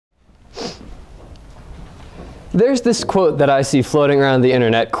There's this quote that I see floating around the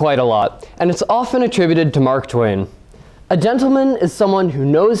internet quite a lot, and it's often attributed to Mark Twain. A gentleman is someone who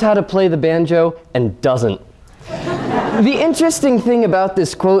knows how to play the banjo and doesn't. The interesting thing about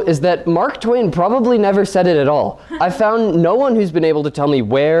this quote is that Mark Twain probably never said it at all. I found no one who's been able to tell me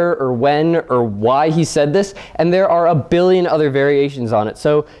where or when or why he said this, and there are a billion other variations on it,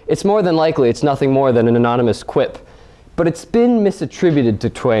 so it's more than likely it's nothing more than an anonymous quip. But it's been misattributed to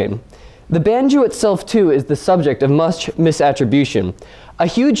Twain. The banjo itself, too, is the subject of much misattribution. A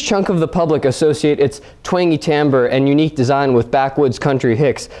huge chunk of the public associate its twangy timbre and unique design with backwoods country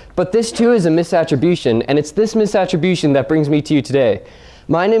hicks, but this too is a misattribution, and it's this misattribution that brings me to you today.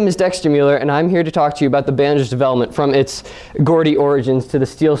 My name is Dexter Mueller, and I'm here to talk to you about the banjo's development from its Gordy origins to the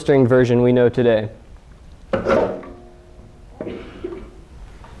steel-stringed version we know today. Next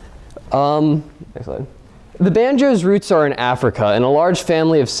slide. The banjo's roots are in Africa, in a large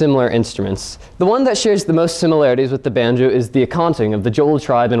family of similar instruments. The one that shares the most similarities with the banjo is the accounting of the Joel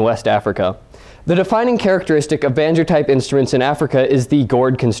tribe in West Africa. The defining characteristic of banjo-type instruments in Africa is the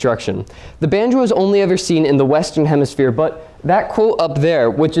gourd construction. The banjo is only ever seen in the Western Hemisphere, but that quote up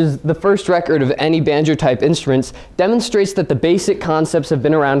there, which is the first record of any banjo-type instruments, demonstrates that the basic concepts have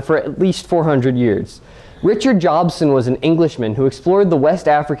been around for at least 400 years. Richard Jobson was an Englishman who explored the West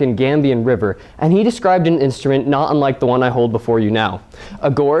African Gambian River, and he described an instrument not unlike the one I hold before you now. A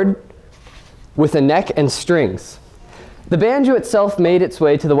gourd with a neck and strings. The banjo itself made its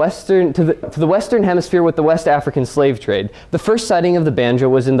way to the Western Hemisphere with the West African slave trade. The first sighting of the banjo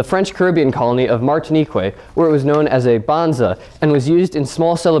was in the French Caribbean colony of Martinique, where it was known as a banza and was used in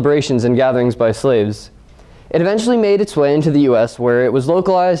small celebrations and gatherings by slaves. It eventually made its way into the US, where it was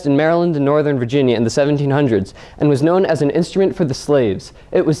localized in Maryland and Northern Virginia in the 1700s and was known as an instrument for the slaves.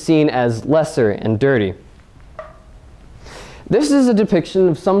 It was seen as lesser and dirty. This is a depiction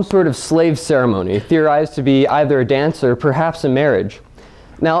of some sort of slave ceremony, theorized to be either a dance or perhaps a marriage.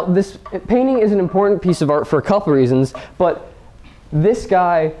 Now, this painting is an important piece of art for a couple reasons, but this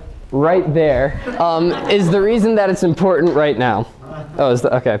guy right there is the reason that it's important right now. Oh,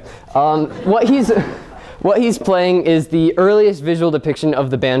 okay. What he's playing is the earliest visual depiction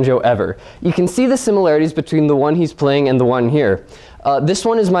of the banjo ever. You can see the similarities between the one he's playing and the one here. This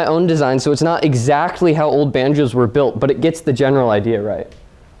one is my own design, so it's not exactly how old banjos were built, but it gets the general idea right.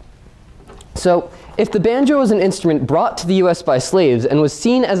 So, if the banjo was an instrument brought to the US by slaves and was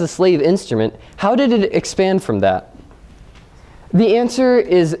seen as a slave instrument, how did it expand from that? The answer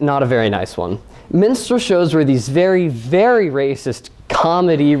is not a very nice one. Minstrel shows were these very, very racist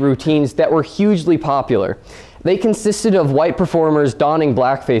comedy routines that were hugely popular. They consisted of white performers donning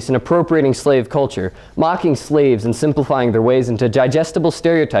blackface and appropriating slave culture, mocking slaves and simplifying their ways into digestible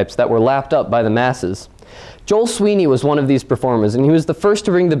stereotypes that were lapped up by the masses. Joel Sweeney was one of these performers, and he was the first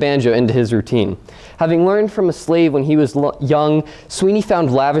to bring the banjo into his routine. Having learned from a slave when he was young, Sweeney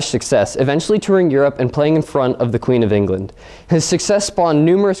found lavish success, eventually touring Europe and playing in front of the Queen of England. His success spawned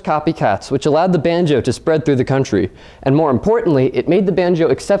numerous copycats, which allowed the banjo to spread through the country. And more importantly, it made the banjo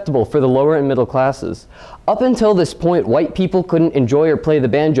acceptable for the lower and middle classes. Up until this point, white people couldn't enjoy or play the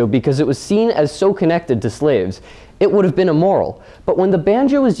banjo because it was seen as so connected to slaves. It would have been immoral. But when the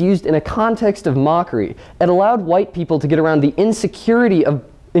banjo was used in a context of mockery, it allowed white people to get around the insecurity of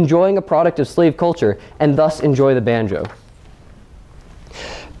enjoying a product of slave culture and thus enjoy the banjo.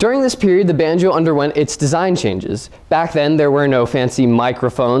 During this period, the banjo underwent its design changes. Back then, there were no fancy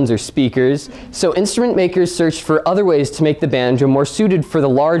microphones or speakers, so instrument makers searched for other ways to make the banjo more suited for the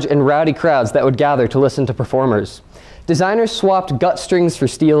large and rowdy crowds that would gather to listen to performers. Designers swapped gut strings for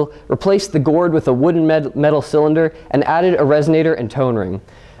steel, replaced the gourd with a wooden metal cylinder, and added a resonator and tone ring.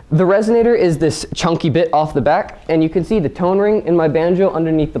 The resonator is this chunky bit off the back, and you can see the tone ring in my banjo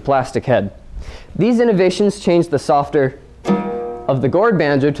underneath the plastic head. These innovations changed the softer of the gourd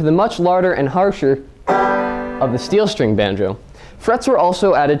banjo to the much louder and harsher of the steel string banjo. Frets were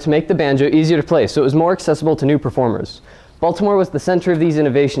also added to make the banjo easier to play, so it was more accessible to new performers. Baltimore was the center of these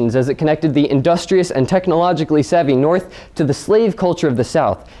innovations as it connected the industrious and technologically savvy North to the slave culture of the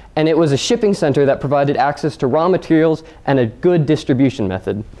South, and it was a shipping center that provided access to raw materials and a good distribution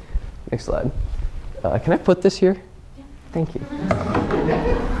method. Next slide. Can I put this here? Yeah. Thank you.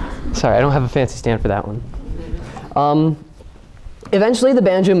 Sorry, I don't have a fancy stand for that one. Eventually, the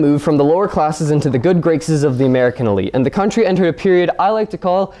banjo moved from the lower classes into the good graces of the American elite, and the country entered a period I like to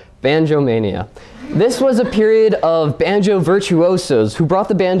call banjo mania. This was a period of banjo virtuosos who brought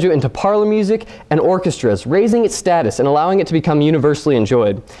the banjo into parlor music and orchestras, raising its status and allowing it to become universally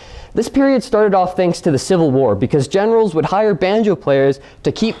enjoyed. This period started off thanks to the Civil War because generals would hire banjo players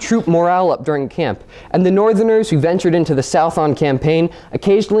to keep troop morale up during camp, and the Northerners who ventured into the South on campaign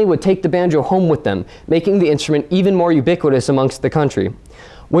occasionally would take the banjo home with them, making the instrument even more ubiquitous amongst the country.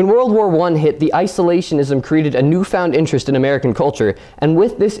 When World War I hit, the isolationism created a newfound interest in American culture, and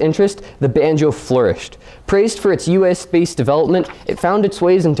with this interest, the banjo flourished. Praised for its US-based development, it found its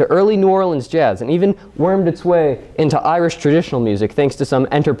ways into early New Orleans jazz and even wormed its way into Irish traditional music thanks to some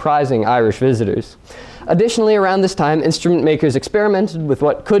enterprising Irish visitors. Additionally, around this time, instrument makers experimented with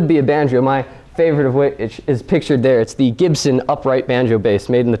what could be a banjo, my favorite of which is pictured there. It's the Gibson upright banjo bass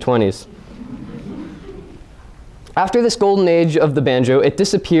made in the 20s. After this golden age of the banjo, it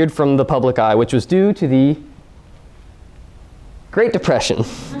disappeared from the public eye, which was due to the Great Depression.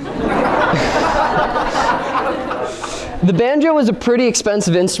 The banjo was a pretty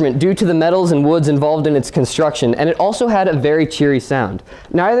expensive instrument due to the metals and woods involved in its construction, and it also had a very cheery sound.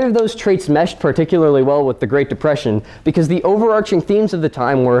 Neither of those traits meshed particularly well with the Great Depression because the overarching themes of the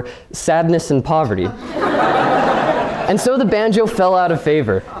time were sadness and poverty. And so the banjo fell out of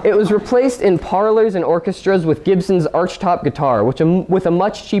favor. It was replaced in parlors and orchestras with Gibson's archtop guitar, with a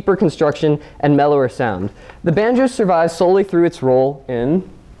much cheaper construction and mellower sound. The banjo survives solely through its role in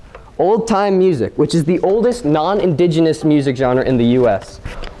old-time music, which is the oldest non-indigenous music genre in the US.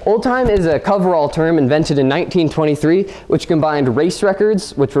 Old-time is a coverall term invented in 1923, which combined race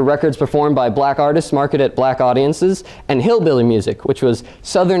records, which were records performed by black artists marketed at black audiences, and hillbilly music, which was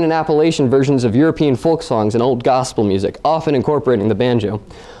Southern and Appalachian versions of European folk songs and old gospel music, often incorporating the banjo.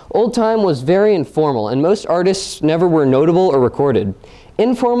 Old-time was very informal, and most artists never were notable or recorded.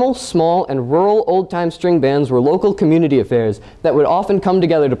 Informal, small, and rural old-time string bands were local community affairs that would often come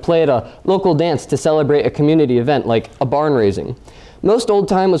together to play at a local dance to celebrate a community event like a barn raising. Most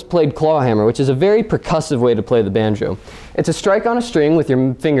old-time was played clawhammer, which is a very percussive way to play the banjo. It's a strike on a string with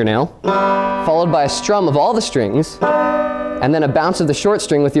your fingernail, followed by a strum of all the strings, and then a bounce of the short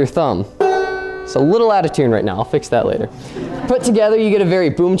string with your thumb. It's a little out of tune right now, I'll fix that later. Put together, you get a very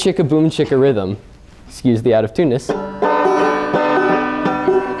boom chicka rhythm. Excuse the out-of-tuneness.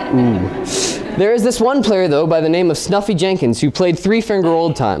 There is this one player, though, by the name of Snuffy Jenkins, who played three-finger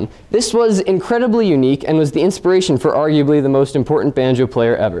old-time. This was incredibly unique and was the inspiration for arguably the most important banjo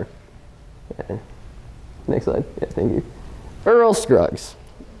player ever. Yeah. Next slide. Yeah, thank you. Earl Scruggs.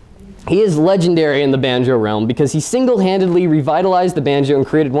 He is legendary in the banjo realm because he single-handedly revitalized the banjo and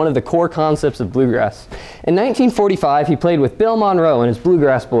created one of the core concepts of bluegrass. In 1945, he played with Bill Monroe and his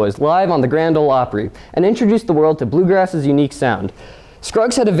Bluegrass Boys live on the Grand Ole Opry and introduced the world to bluegrass's unique sound.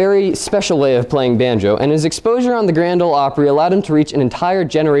 Scruggs had a very special way of playing banjo, and his exposure on the Grand Ole Opry allowed him to reach an entire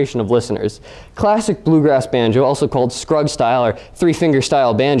generation of listeners. Classic bluegrass banjo, also called Scruggs style or three-finger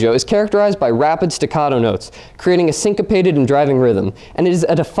style banjo, is characterized by rapid staccato notes, creating a syncopated and driving rhythm, and it is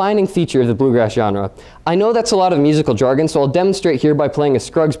a defining feature of the bluegrass genre. I know that's a lot of musical jargon, so I'll demonstrate here by playing a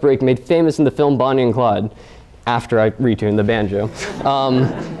Scruggs break made famous in the film Bonnie and Clyde, after I retune the banjo.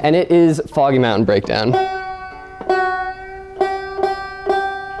 And it is Foggy Mountain Breakdown.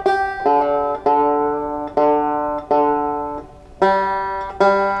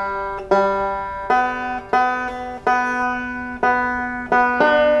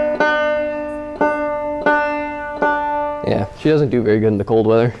 Yeah, she doesn't do very good in the cold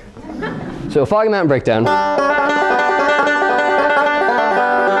weather. So, Foggy Mountain Breakdown.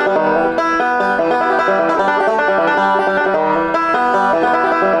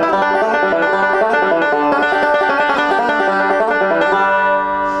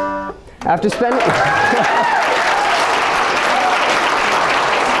 After spending...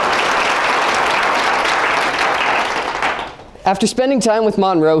 After spending time with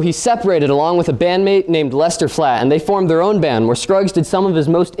Monroe, he separated along with a bandmate named Lester Flatt, and they formed their own band where Scruggs did some of his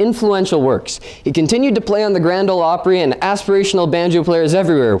most influential works. He continued to play on the Grand Ole Opry, and aspirational banjo players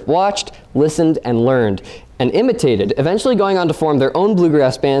everywhere watched, listened, and learned, and imitated, eventually going on to form their own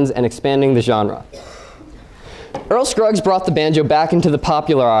bluegrass bands and expanding the genre. Earl Scruggs brought the banjo back into the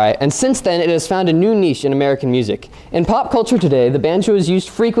popular eye, and since then it has found a new niche in American music. In pop culture today, the banjo is used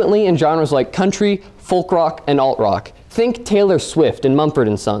frequently in genres like country, folk rock, and alt rock. Think Taylor Swift and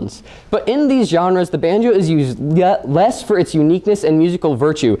Mumford & Sons. But in these genres, the banjo is used less for its uniqueness and musical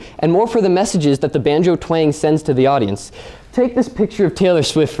virtue, and more for the messages that the banjo twang sends to the audience. Take this picture of Taylor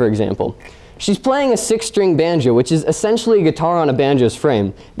Swift, for example. She's playing a 6-string banjo, which is essentially a guitar on a banjo's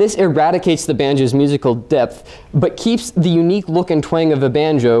frame. This eradicates the banjo's musical depth, but keeps the unique look and twang of a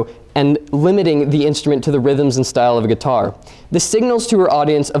banjo and limiting the instrument to the rhythms and style of a guitar. This signals to her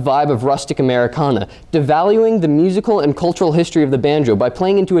audience a vibe of rustic Americana, devaluing the musical and cultural history of the banjo by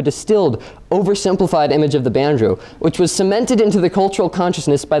playing into a distilled, oversimplified image of the banjo, which was cemented into the cultural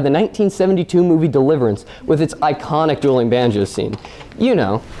consciousness by the 1972 movie Deliverance with its iconic dueling banjo scene. You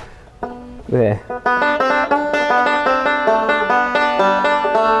know. There.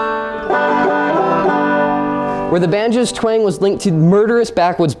 Where the banjo's twang was linked to murderous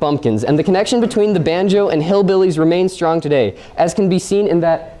backwoods bumpkins, and the connection between the banjo and hillbillies remains strong today, as can be seen in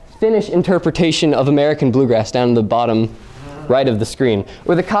that Finnish interpretation of American bluegrass down in the bottom right of the screen,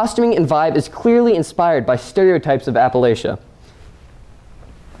 where the costuming and vibe is clearly inspired by stereotypes of Appalachia.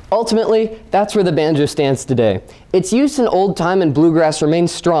 Ultimately, that's where the banjo stands today. Its use in old time and bluegrass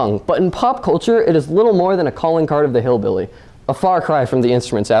remains strong, but in pop culture, it is little more than a calling card of the hillbilly, a far cry from the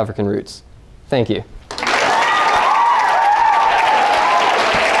instrument's African roots. Thank you.